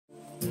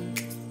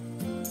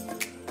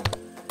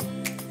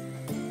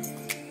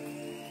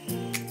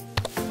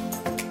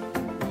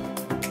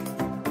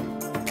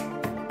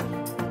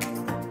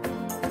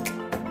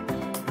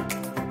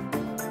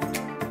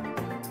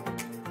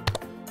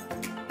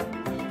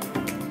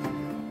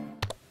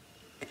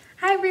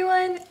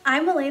everyone,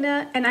 I'm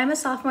Alaina and I'm a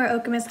sophomore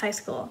at Okemos High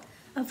School.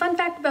 A fun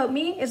fact about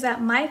me is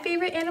that my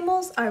favorite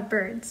animals are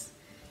birds.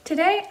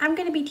 Today, I'm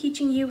going to be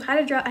teaching you how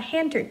to draw a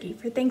hand turkey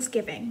for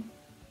Thanksgiving.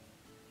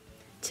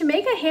 To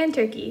make a hand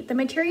turkey, the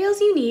materials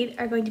you need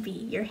are going to be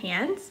your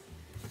hands,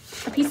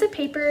 a piece of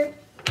paper,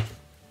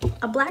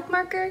 a black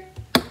marker,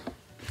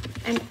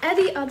 and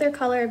any other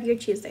color of your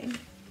choosing.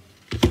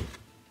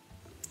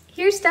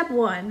 Here's step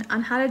 1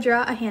 on how to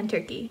draw a hand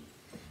turkey.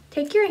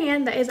 Take your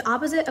hand that is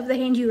opposite of the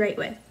hand you write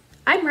with.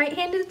 I'm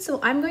right-handed, so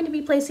I'm going to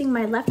be placing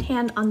my left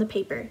hand on the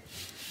paper.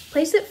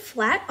 Place it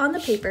flat on the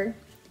paper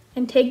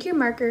and take your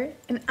marker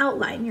and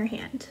outline your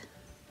hand.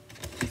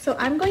 So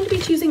I'm going to be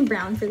choosing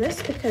brown for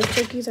this because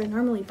turkeys are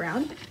normally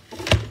brown.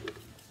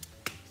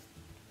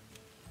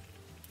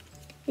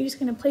 You're just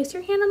going to place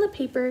your hand on the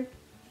paper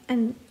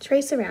and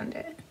trace around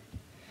it.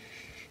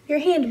 Your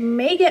hand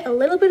may get a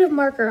little bit of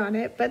marker on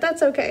it, but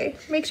that's okay.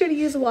 Make sure to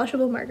use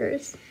washable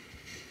markers.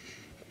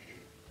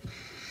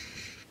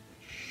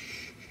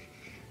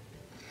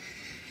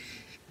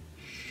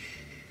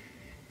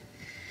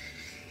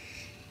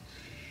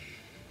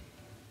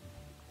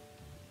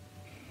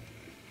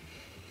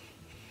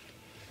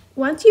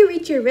 Once you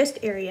reach your wrist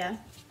area,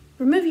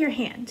 remove your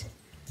hand.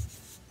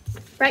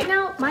 Right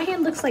now, my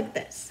hand looks like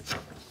this.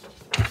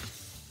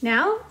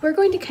 Now, we're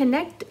going to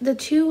connect the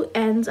two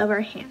ends of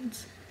our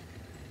hands.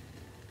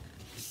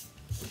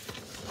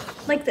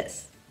 Like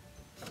this.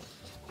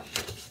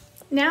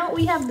 Now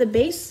we have the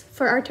base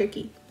for our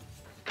turkey.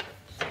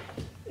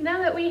 Now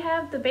that we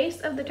have the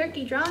base of the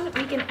turkey drawn,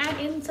 we can add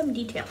in some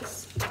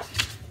details.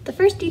 The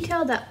first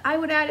detail that I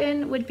would add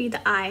in would be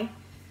the eye.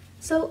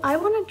 So I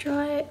want to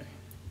draw it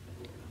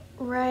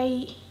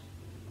right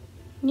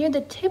near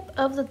the tip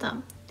of the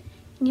thumb.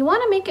 And you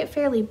want to make it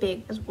fairly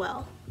big as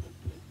well,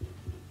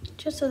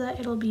 just so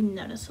that it'll be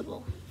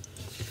noticeable.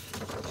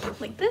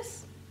 Like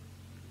this.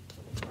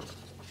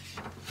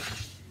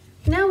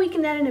 Now we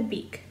can add in a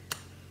beak.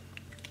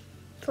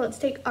 So let's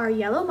take our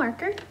yellow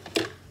marker,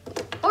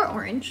 or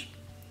orange,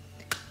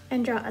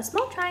 and draw a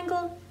small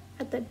triangle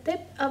at the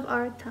tip of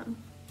our thumb.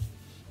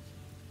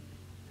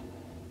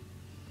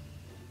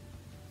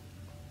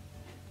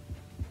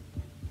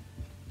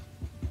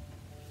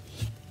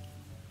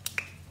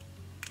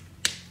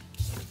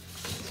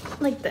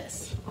 Like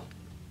this.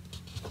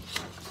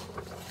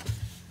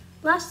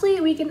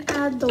 Lastly, we can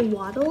add the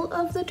wattle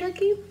of the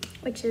turkey,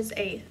 which is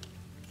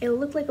it'll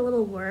look like a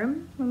little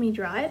worm when we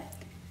draw it.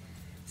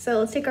 So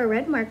let's take our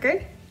red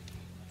marker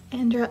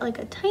and draw like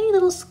a tiny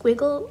little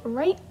squiggle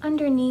right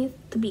underneath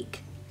the beak.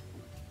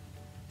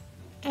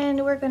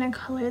 And we're gonna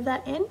color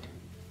that in.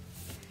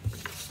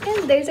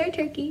 And there's our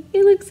turkey.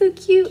 It looks so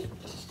cute.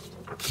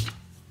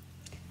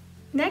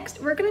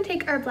 Next, we're gonna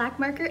take our black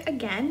marker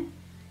again,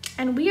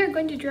 and we are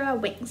going to draw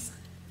wings.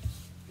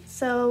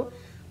 So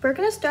we're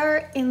going to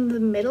start in the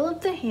middle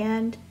of the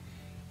hand,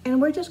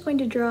 and we're just going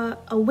to draw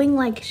a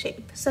wing-like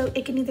shape. So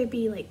it can either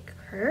be like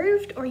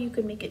curved, or you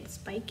could make it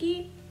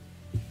spiky.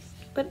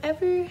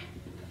 Whatever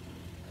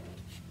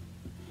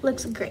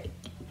looks great.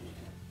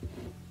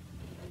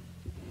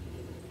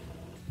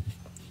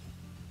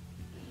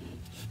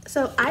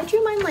 So I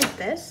drew mine like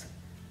this,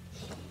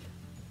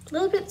 a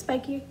little bit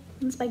spiky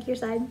on the spikier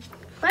side,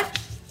 but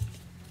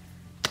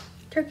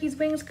turkey's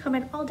wings come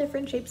in all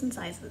different shapes and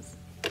sizes.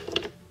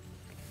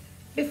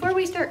 Before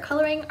we start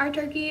coloring our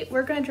turkey,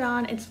 we're going to draw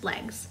on its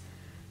legs.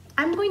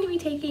 I'm going to be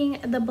taking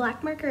the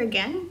black marker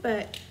again,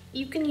 but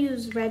you can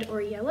use red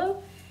or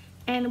yellow,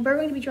 and we're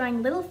going to be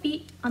drawing little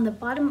feet on the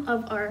bottom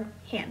of our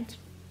hand,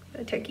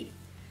 the turkey.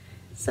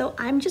 So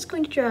I'm just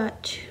going to draw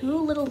 2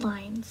 little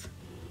lines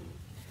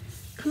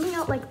coming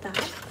out like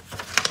that.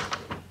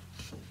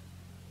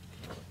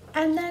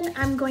 And then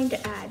I'm going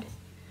to add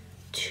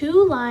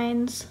 2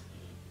 lines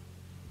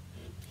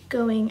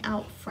going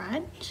out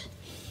front,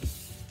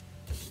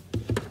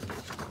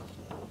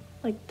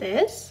 like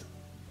this.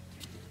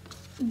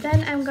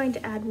 Then I'm going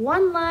to add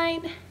 1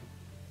 line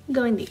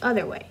going the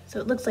other way, so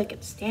it looks like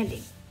it's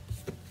standing.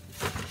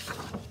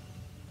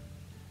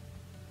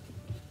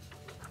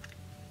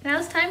 Now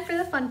it's time for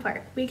the fun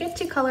part. We get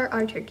to color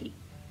our turkey.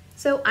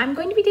 So I'm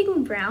going to be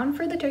taking brown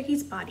for the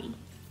turkey's body.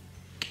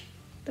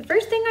 The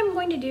first thing I'm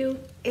going to do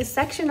is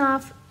section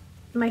off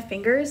my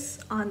fingers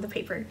on the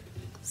paper.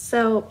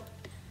 So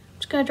I'm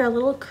just going to draw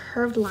little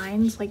curved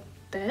lines like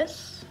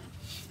this,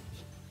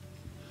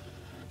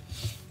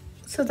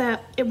 so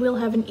that it will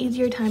have an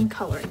easier time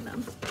coloring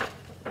them.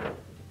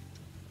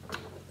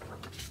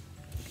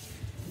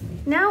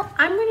 Now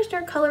I'm going to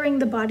start coloring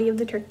the body of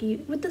the turkey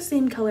with the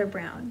same color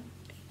brown.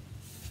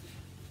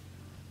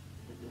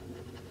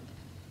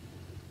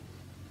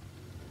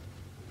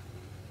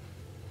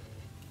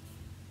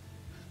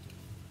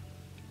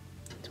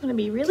 Just want to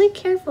be really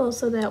careful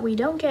so that we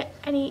don't get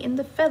any in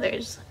the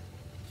feathers,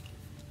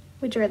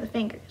 which are the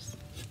fingers.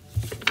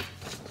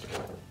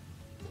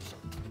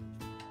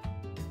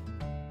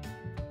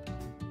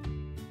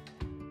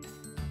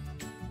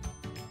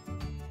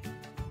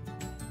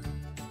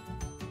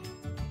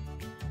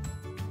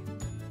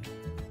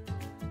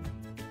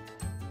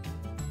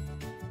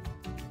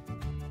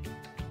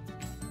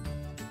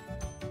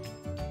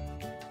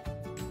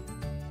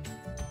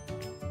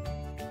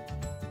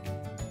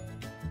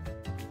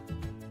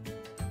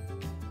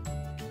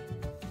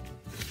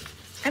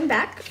 I'm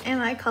back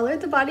and I colored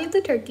the body of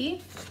the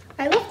turkey.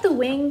 I left the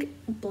wing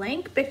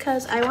blank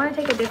because I want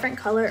to take a different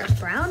color of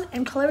brown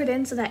and color it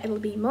in so that it'll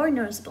be more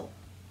noticeable.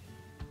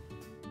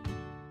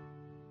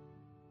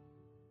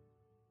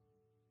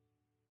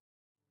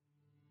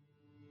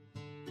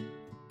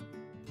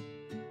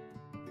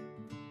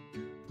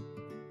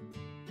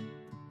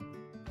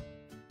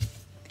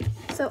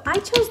 So I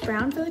chose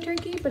brown for the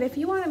turkey, but if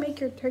you want to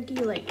make your turkey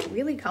like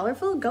really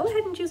colorful, go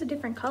ahead and choose a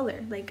different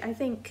color. Like I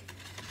think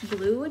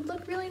blue would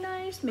look really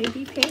nice,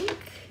 maybe pink,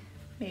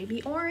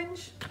 maybe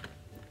orange.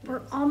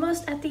 We're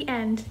almost at the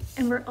end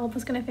and we're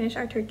almost gonna finish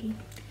our turkey.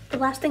 The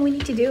last thing we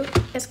need to do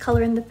is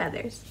color in the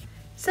feathers.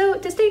 So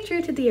to stay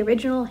true to the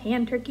original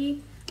hand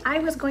turkey, I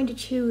was going to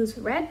choose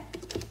red,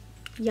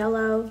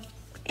 yellow,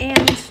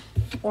 and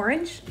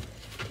orange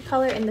to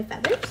color in the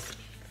feathers.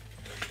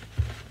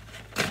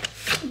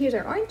 Here's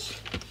our orange.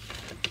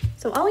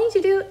 So all we need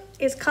to do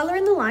is color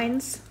in the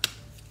lines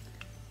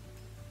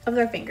of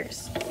our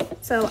fingers.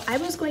 So I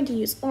was going to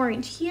use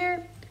orange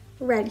here,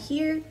 red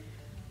here,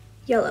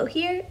 yellow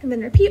here, and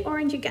then repeat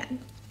orange again.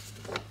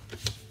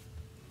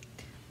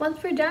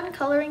 Once we're done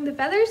coloring the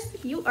feathers,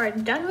 you are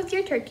done with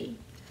your turkey.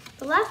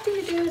 The last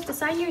thing to do is to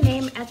sign your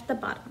name at the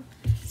bottom.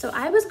 So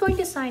I was going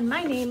to sign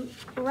my name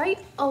right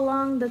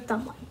along the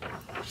thumb line.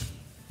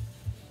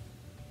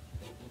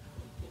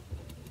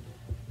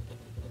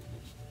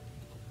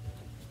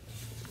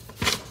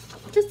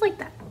 Just like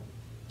that.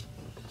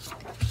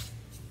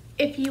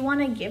 If you want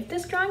to give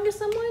this drawing to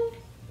someone,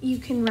 you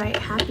can write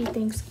Happy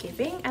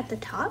Thanksgiving at the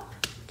top,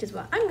 which is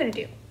what I'm going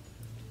to do.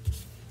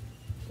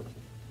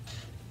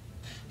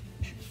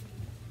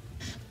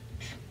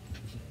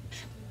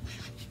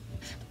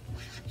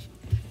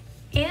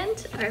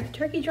 And our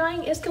turkey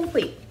drawing is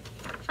complete.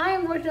 I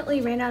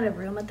unfortunately ran out of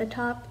room at the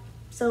top,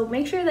 so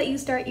make sure that you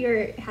start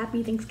your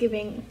Happy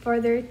Thanksgiving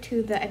farther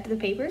to the end of the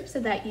paper so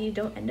that you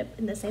don't end up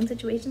in the same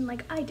situation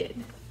like I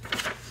did.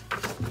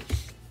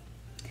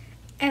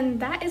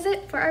 And that is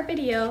it for our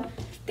video.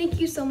 Thank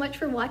you so much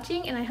for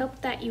watching, and I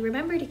hope that you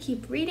remember to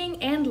keep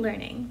reading and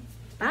learning.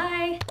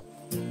 Bye!